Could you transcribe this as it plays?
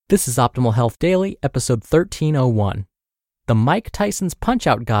This is Optimal Health Daily, episode 1301. The Mike Tyson's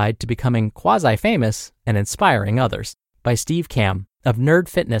Punch-Out Guide to Becoming Quasi-Famous and Inspiring Others by Steve Kamb of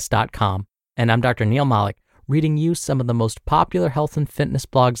nerdfitness.com. And I'm Dr. Neil Malik, reading you some of the most popular health and fitness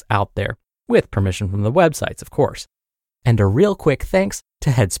blogs out there, with permission from the websites, of course. And a real quick thanks to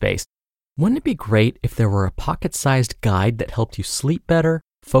Headspace. Wouldn't it be great if there were a pocket-sized guide that helped you sleep better,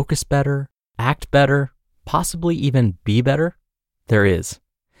 focus better, act better, possibly even be better? There is.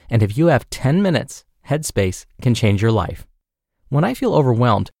 And if you have 10 minutes, Headspace can change your life. When I feel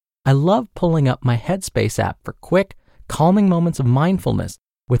overwhelmed, I love pulling up my Headspace app for quick, calming moments of mindfulness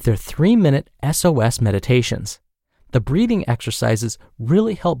with their 3-minute SOS meditations. The breathing exercises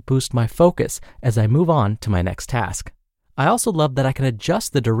really help boost my focus as I move on to my next task. I also love that I can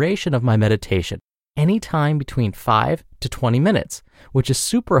adjust the duration of my meditation anytime between 5 to 20 minutes, which is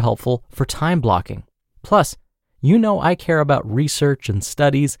super helpful for time blocking. Plus, you know I care about research and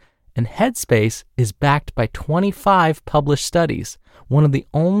studies, and Headspace is backed by 25 published studies, one of the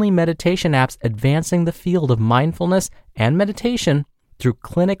only meditation apps advancing the field of mindfulness and meditation through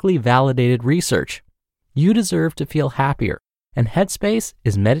clinically validated research. You deserve to feel happier, and Headspace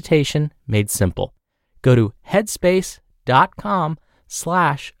is meditation made simple. Go to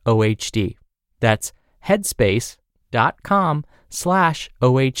headspace.com/OHD. That's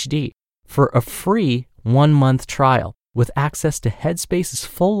headspace.com/OHD for a free 1-month trial with access to Headspace's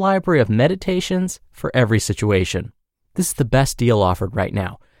full library of meditations for every situation. This is the best deal offered right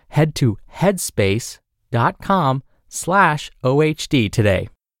now. Head to headspace.com/OHD today.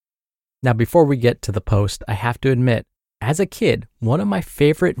 Now, before we get to the post, I have to admit, as a kid, one of my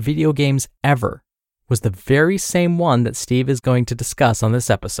favorite video games ever was the very same one that Steve is going to discuss on this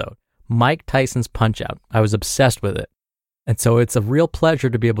episode, Mike Tyson's Punch-Out. I was obsessed with it. And so it's a real pleasure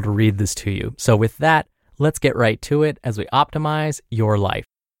to be able to read this to you. So with that, let's get right to it as we optimize your life.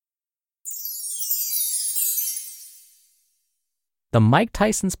 The Mike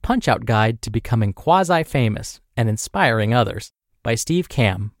Tyson's Punch-Out Guide to Becoming Quasi-Famous and Inspiring Others by Steve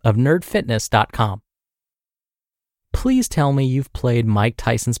Kamb of nerdfitness.com. Please tell me you've played Mike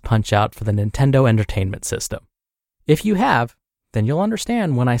Tyson's Punch-Out for the Nintendo Entertainment System. If you have, then you'll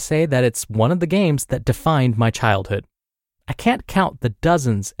understand when I say that it's one of the games that defined my childhood. I can't count the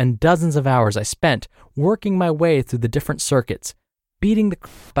dozens and dozens of hours I spent working my way through the different circuits, beating the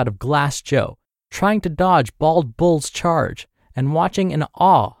crap out of Glass Joe, trying to dodge Bald Bull's charge, and watching in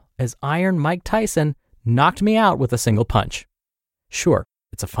awe as Iron Mike Tyson knocked me out with a single punch. Sure,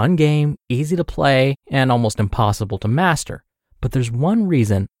 it's a fun game, easy to play, and almost impossible to master, but there's one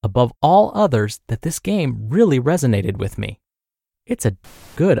reason above all others that this game really resonated with me. It's a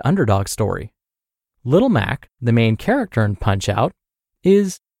good underdog story. Little Mac, the main character in Punch-Out,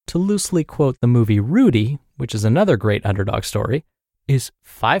 is, to loosely quote the movie Rudy, which is another great underdog story, is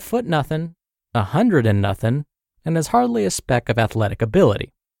 5'0" 100 and nothing, and has hardly a speck of athletic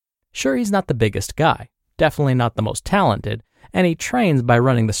ability. Sure, he's not the biggest guy, definitely not the most talented, and he trains by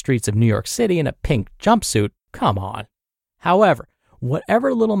running the streets of New York City in a pink jumpsuit. Come on. However,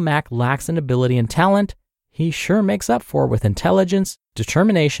 whatever Little Mac lacks in ability and talent, he sure makes up for with intelligence,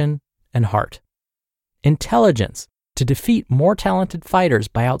 determination, and heart. Intelligence, to defeat more talented fighters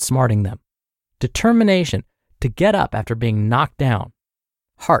by outsmarting them. Determination, to get up after being knocked down.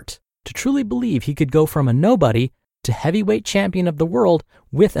 Heart, to truly believe he could go from a nobody to heavyweight champion of the world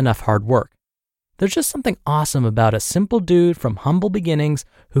with enough hard work. There's just something awesome about a simple dude from humble beginnings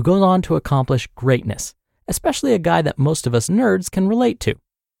who goes on to accomplish greatness, especially a guy that most of us nerds can relate to.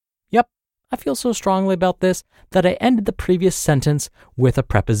 Yep, I feel so strongly about this that I ended the previous sentence with a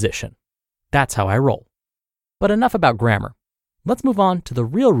preposition. That's how I roll. But enough about grammar. Let's move on to the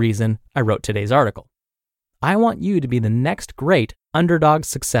real reason I wrote today's article. I want you to be the next great underdog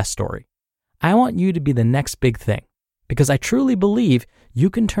success story. I want you to be the next big thing, because I truly believe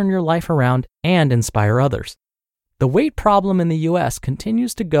you can turn your life around and inspire others. The weight problem in the US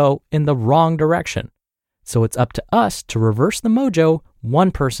continues to go in the wrong direction, so it's up to us to reverse the mojo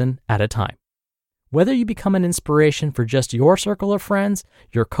one person at a time. Whether you become an inspiration for just your circle of friends,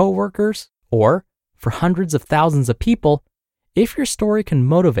 your coworkers, or for hundreds of thousands of people, if your story can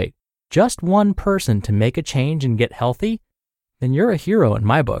motivate just one person to make a change and get healthy, then you're a hero in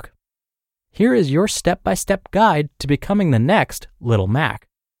my book. Here is your step-by-step guide to becoming the next Little Mac.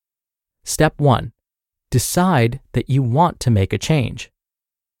 Step 1. Decide that you want to make a change.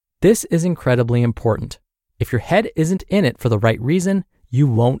 This is incredibly important. If your head isn't in it for the right reason, you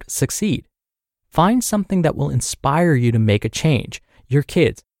won't succeed. Find something that will inspire you to make a change. Your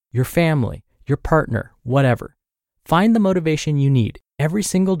kids, your family, your partner, whatever. Find the motivation you need every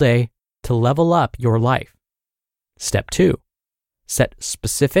single day to level up your life. Step 2. Set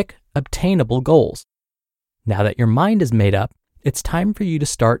specific, obtainable goals. Now that your mind is made up, it's time for you to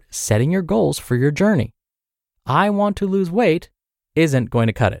start setting your goals for your journey. I want to lose weight isn't going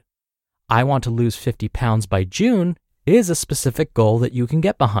to cut it. I want to lose 50 pounds by June is a specific goal that you can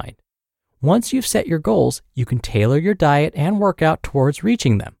get behind. Once you've set your goals, you can tailor your diet and workout towards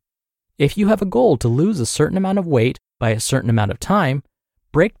reaching them. If you have a goal to lose a certain amount of weight by a certain amount of time,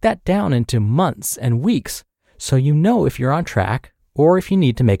 break that down into months and weeks so you know if you're on track or if you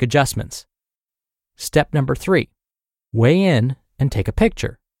need to make adjustments. Step number 3, weigh in and take a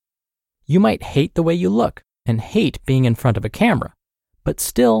picture. You might hate the way you look and hate being in front of a camera, but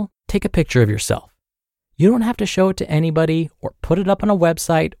still take a picture of yourself. You don't have to show it to anybody or put it up on a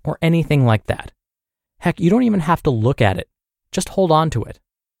website or anything like that. Heck, you don't even have to look at it. Just hold on to it.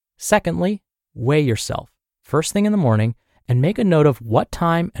 Secondly, weigh yourself first thing in the morning and make a note of what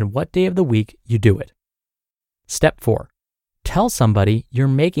time and what day of the week you do it. Step 4, tell somebody you're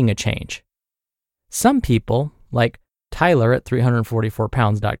making a change. Some people, like Tyler at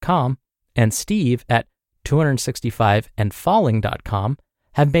 344pounds.com and Steve at 265andfalling.com,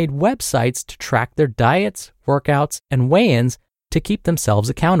 have made websites to track their diets, workouts, and weigh-ins to keep themselves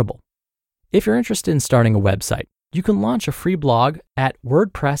accountable. If you're interested in starting a website, you can launch a free blog at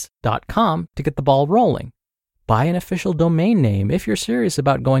wordpress.com to get the ball rolling. Buy an official domain name if you're serious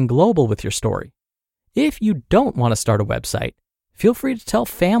about going global with your story. If you don't want to start a website, feel free to tell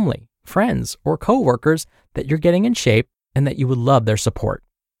family, friends, or coworkers that you're getting in shape and that you would love their support.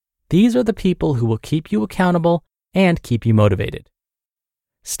 These are the people who will keep you accountable and keep you motivated.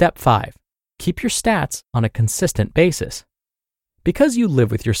 Step 5, keep your stats on a consistent basis. Because you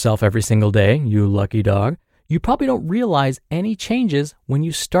live with yourself every single day, you lucky dog, you probably don't realize any changes when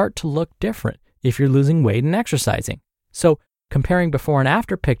you start to look different if you're losing weight and exercising. So comparing before and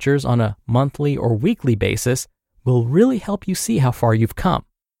after pictures on a monthly or weekly basis will really help you see how far you've come.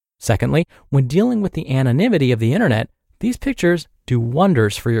 Secondly, when dealing with the anonymity of the internet, these pictures do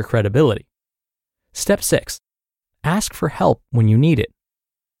wonders for your credibility. Step 6, ask for help when you need it.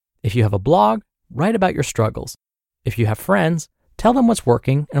 If you have a blog, write about your struggles. If you have friends, tell them what's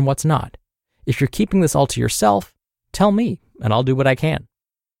working and what's not. If you're keeping this all to yourself, tell me and I'll do what I can.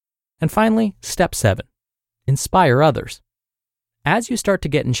 And finally, step 7, inspire others. As you start to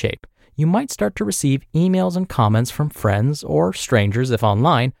get in shape, you might start to receive emails and comments from friends or strangers if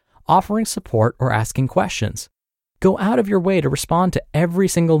online, offering support or asking questions. Go out of your way to respond to every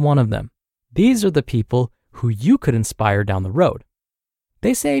single one of them. These are the people who you could inspire down the road.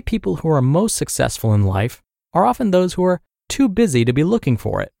 They say people who are most successful in life are often those who are too busy to be looking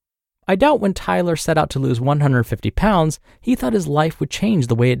for it. I doubt when Tyler set out to lose 150 pounds, he thought his life would change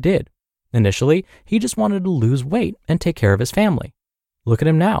the way it did. Initially, he just wanted to lose weight and take care of his family. Look at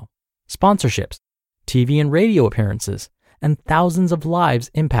him now. Sponsorships, TV and radio appearances, and thousands of lives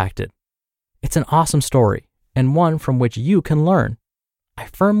impacted. It's an awesome story, and one from which you can learn. I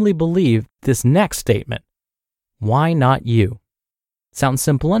firmly believe this next statement. Why not you? Sounds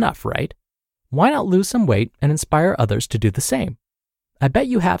simple enough, right? Why not lose some weight and inspire others to do the same? I bet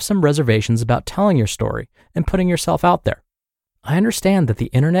you have some reservations about telling your story and putting yourself out there. I understand that the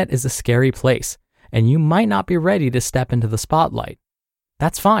internet is a scary place, and you might not be ready to step into the spotlight.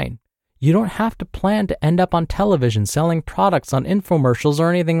 That's fine. You don't have to plan to end up on television selling products on infomercials or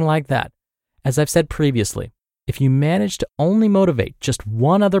anything like that. As I've said previously, if you manage to only motivate just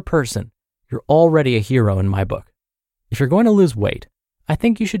one other person, you're already a hero in my book. If you're going to lose weight, I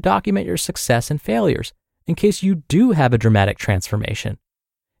think you should document your success and failures in case you do have a dramatic transformation.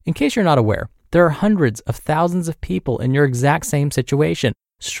 In case you're not aware, there are hundreds of thousands of people in your exact same situation,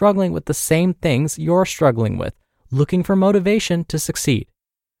 struggling with the same things you're struggling with, looking for motivation to succeed.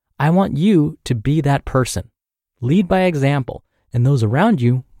 I want you to be that person. Lead by example, and those around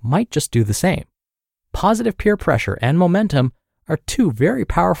you might just do the same. Positive peer pressure and momentum are two very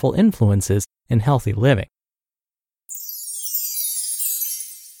powerful influences in healthy living.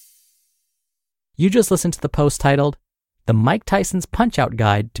 You just listened to the post titled, The Mike Tyson's Punch-Out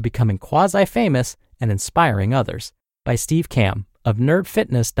Guide to Becoming Quasi-Famous and Inspiring Others by Steve Kamb of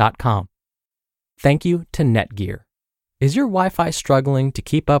nerdfitness.com. Thank you to Netgear. Is your Wi-Fi struggling to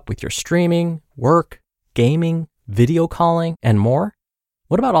keep up with your streaming, work, gaming, video calling, and more?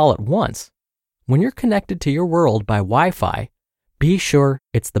 What about all at once? When you're connected to your world by Wi-Fi, be sure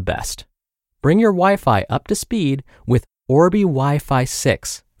it's the best. Bring your Wi-Fi up to speed with Orbi Wi-Fi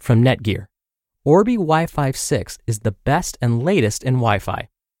 6 from Netgear. Orbi Wi-Fi 6 is the best and latest in Wi-Fi.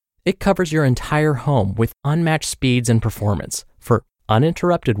 It covers your entire home with unmatched speeds and performance for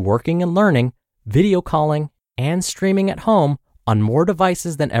uninterrupted working and learning, video calling, and streaming at home on more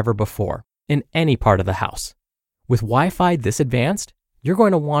devices than ever before in any part of the house. With Wi-Fi this advanced, you're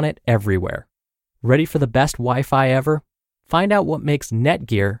going to want it everywhere. Ready for the best Wi-Fi ever? Find out what makes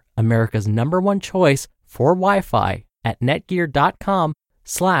Netgear America's #1 choice for Wi-Fi at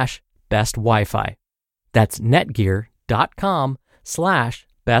netgear.com/best Wi-Fi. That's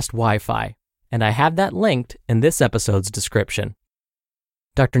netgear.com/best Wi-Fi. And I have that linked in this episode's description.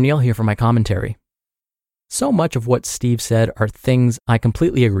 Dr. Neal here for my commentary. So much of what Steve said are things I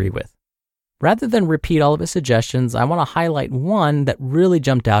completely agree with. Rather than repeat all of his suggestions, I want to highlight one that really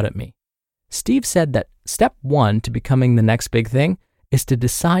jumped out at me. Steve said that step 1 to becoming the next big thing is to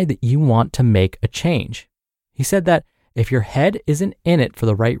decide that you want to make a change. He said that if your head isn't in it for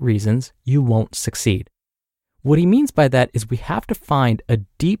the right reasons, you won't succeed. What he means by that is we have to find a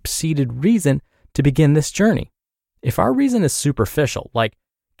deep-seated reason to begin this journey. If our reason is superficial, like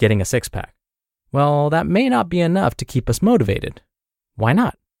getting a six-pack, well, that may not be enough to keep us motivated. Why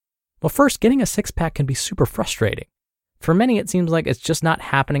not? Well, first, getting a six-pack can be super frustrating. For many, it seems like it's just not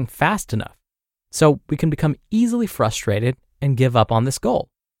happening fast enough. So we can become easily frustrated and give up on this goal.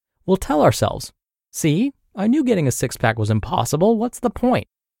 We'll tell ourselves, see, I knew getting a six-pack was impossible. What's the point?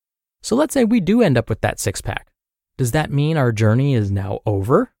 So let's say we do end up with that six-pack. Does that mean our journey is now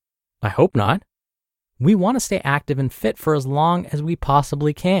over? I hope not. We want to stay active and fit for as long as we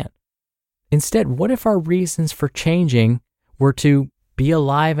possibly can. Instead, what if our reasons for changing were to be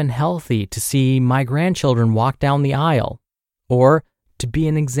alive and healthy, to see my grandchildren walk down the aisle, or to be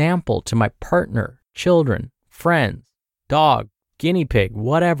an example to my partner, children, friends, dog, guinea pig,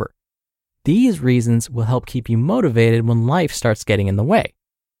 whatever? These reasons will help keep you motivated when life starts getting in the way.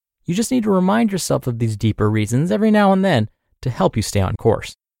 You just need to remind yourself of these deeper reasons every now and then to help you stay on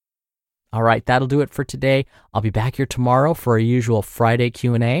course. All right, that'll do it for today. I'll be back here tomorrow for our usual Friday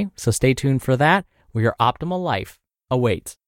Q&A, so stay tuned for that, where your optimal life awaits.